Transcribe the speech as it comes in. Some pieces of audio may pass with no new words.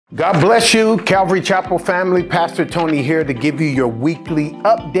God bless you, Calvary Chapel family. Pastor Tony here to give you your weekly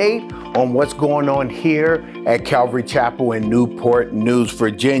update on what's going on here at Calvary Chapel in Newport News,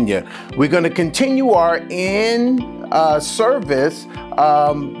 Virginia. We're going to continue our service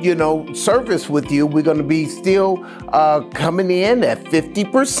with you. We're going to be still coming in at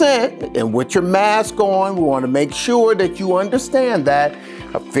 50%, and with your mask on, we want to make sure that you understand that.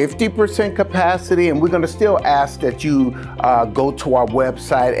 A 50% capacity, and we're going to still ask that you go to our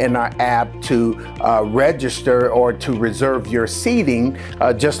website and our app to register or to reserve your seating,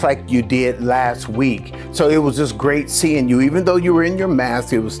 just like you did last week. So it was just great seeing you. Even though you were in your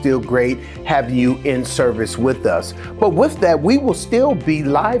mask, it was still great having you in service with us. But with that, we will still be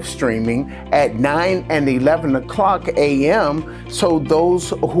live streaming at 9 and 11 o'clock a.m. So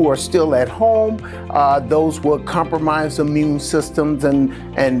those who are still at home, those with compromised immune systems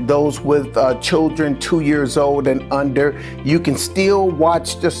and those with children 2 years old and under, you can still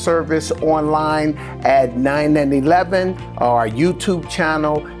watch the service online at 9 and 11, our YouTube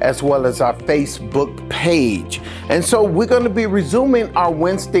channel, as well as our Facebook page. And so we're going to be resuming our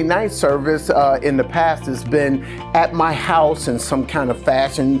Wednesday night service. In the past, it's been at my house in some kind of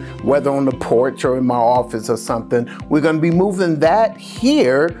fashion, whether on the porch or in my office or something. We're going to be moving that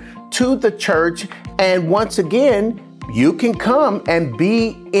here to the church. And once again, you can come and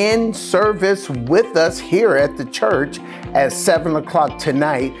be in service with us here at the church at 7 o'clock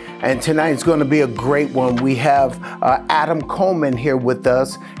tonight. And tonight's going to be a great one. We have Adam Coleman here with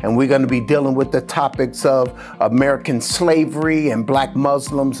us, and we're going to be dealing with the topics of American slavery and Black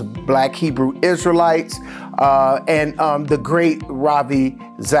Muslims, Black Hebrew Israelites, and the great Ravi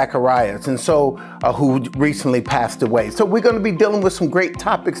Zacharias, and so who recently passed away. So we're going to be dealing with some great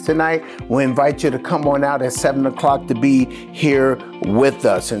topics tonight. We invite you to come on out at 7 o'clock to be here with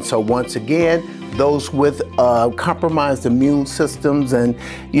us. And so once again, those with compromised immune systems and,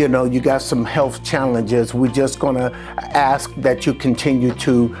 you got some health challenges, we're just going to ask that you continue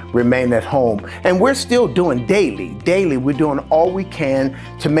to remain at home. And we're still doing daily, we're doing all we can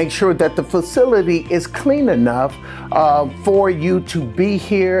to make sure that the facility is clean enough for you to be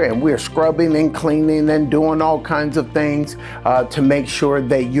here. And we're scrubbing and cleaning and doing all kinds of things to make sure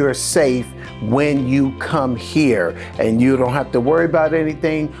that you're safe when you come here, and you don't have to worry about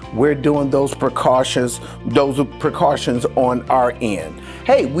anything. We're doing those precautions on our end.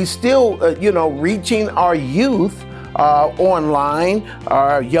 Hey, we still, reaching our youth online,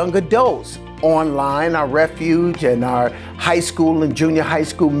 our young adults online, our refuge and our high school and junior high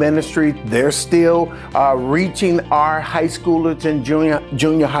school ministry. They're still reaching our high schoolers and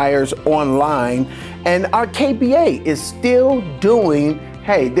junior hires online. And our KBA is still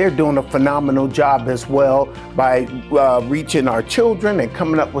they're doing a phenomenal job as well by reaching our children and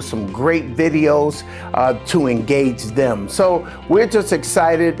coming up with some great videos to engage them. So we're just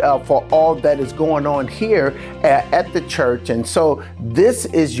excited for all that is going on here at the church. And so this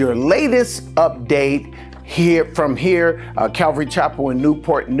is your latest update from Calvary Chapel in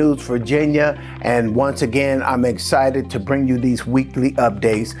Newport News, Virginia. And once again, I'm excited to bring you these weekly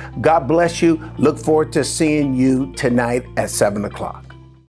updates. God bless you. Look forward to seeing you tonight at 7 o'clock.